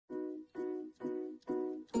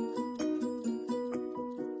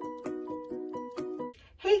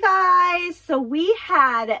Hey guys, so we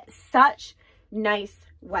had such nice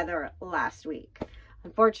weather last week.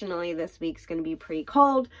 Unfortunately, this week's gonna be pretty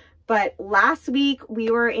cold, but last week we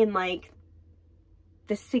were in like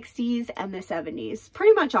the 60s and the 70s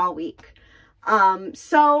pretty much all week.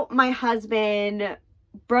 So my husband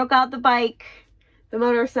broke out the bike, the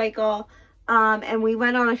motorcycle, and we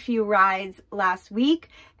went on a few rides last week,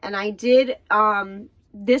 and I did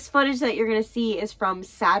this footage that you're gonna see is from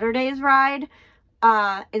Saturday's ride.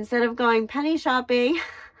 Instead of going penny shopping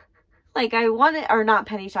like I wanted, or not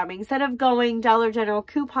penny shopping, instead of going Dollar General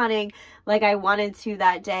couponing like I wanted to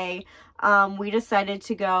that day, we decided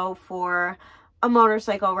to go for a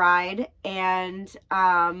motorcycle ride. And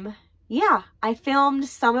yeah, I filmed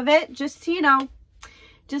some of it just to, you know,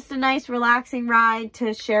 just a nice relaxing ride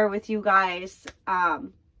to share with you guys.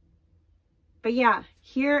 But yeah,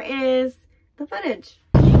 here is the footage.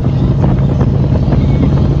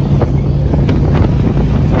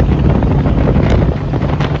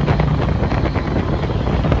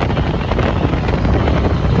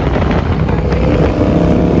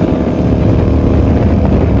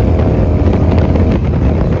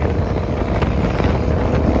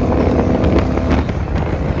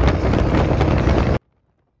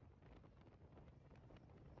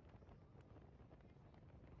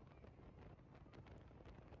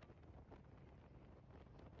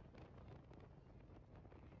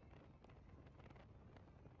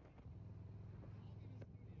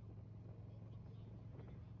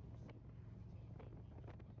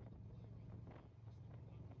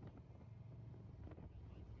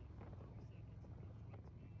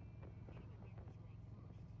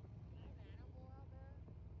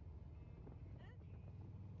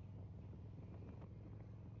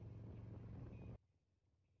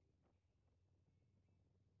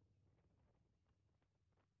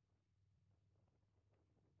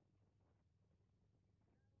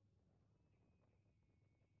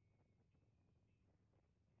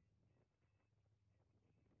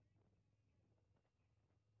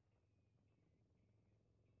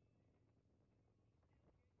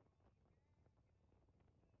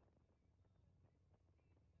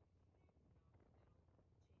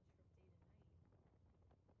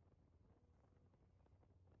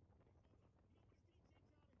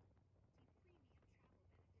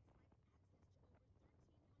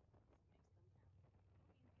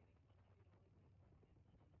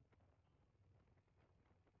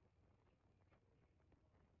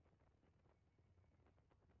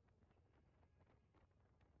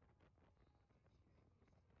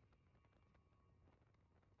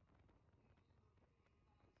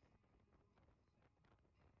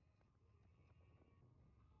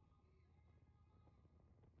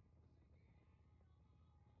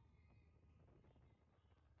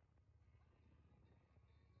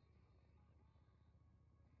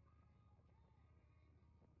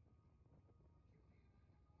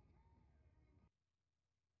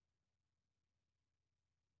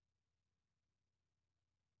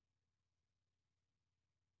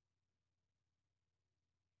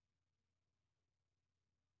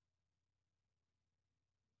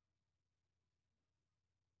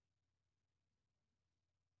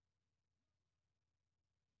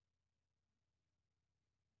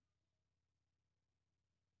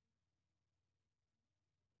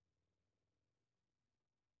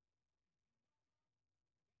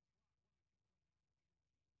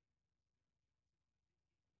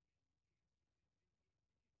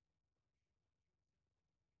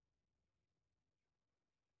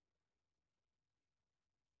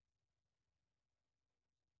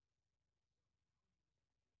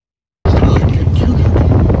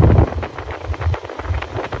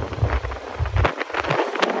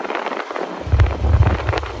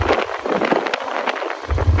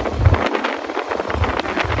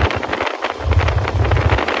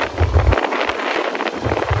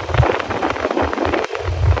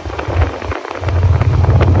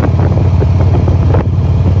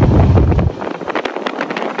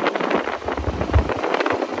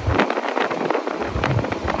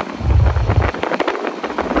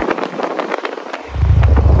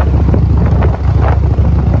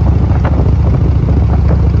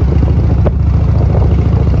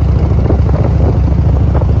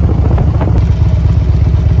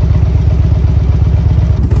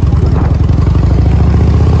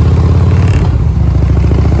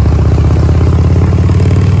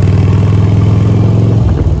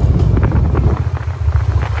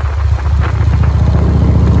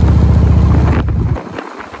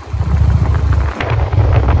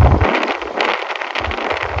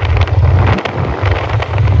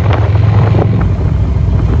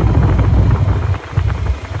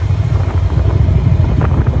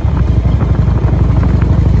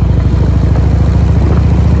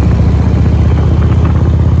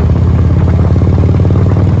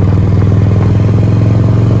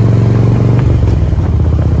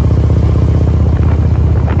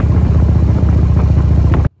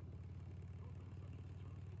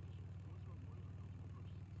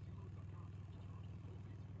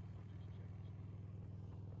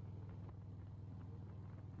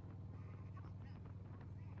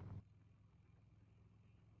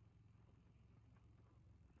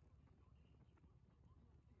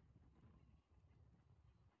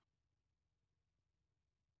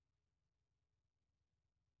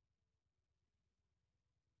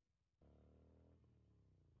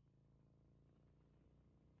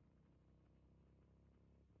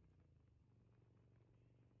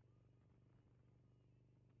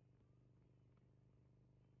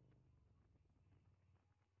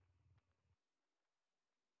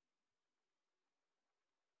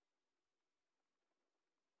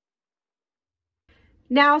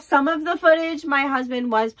 Now, some of the footage, my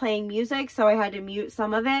husband was playing music, so I had to mute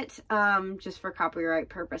some of it, just for copyright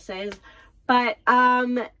purposes. But,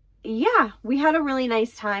 yeah, we had a really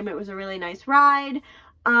nice time. It was a really nice ride.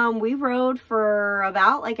 We rode for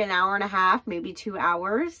about like an hour and a half, maybe 2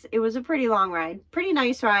 hours. It was a pretty long ride, pretty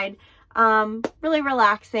nice ride, really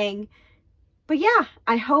relaxing. But yeah,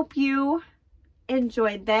 I hope you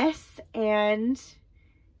enjoyed this, and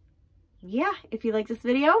yeah, if you like this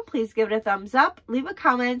video, please give it a thumbs up, leave a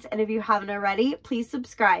comment, and if you haven't already, please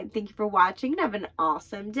subscribe. Thank you for watching and have an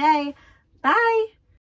awesome day. Bye!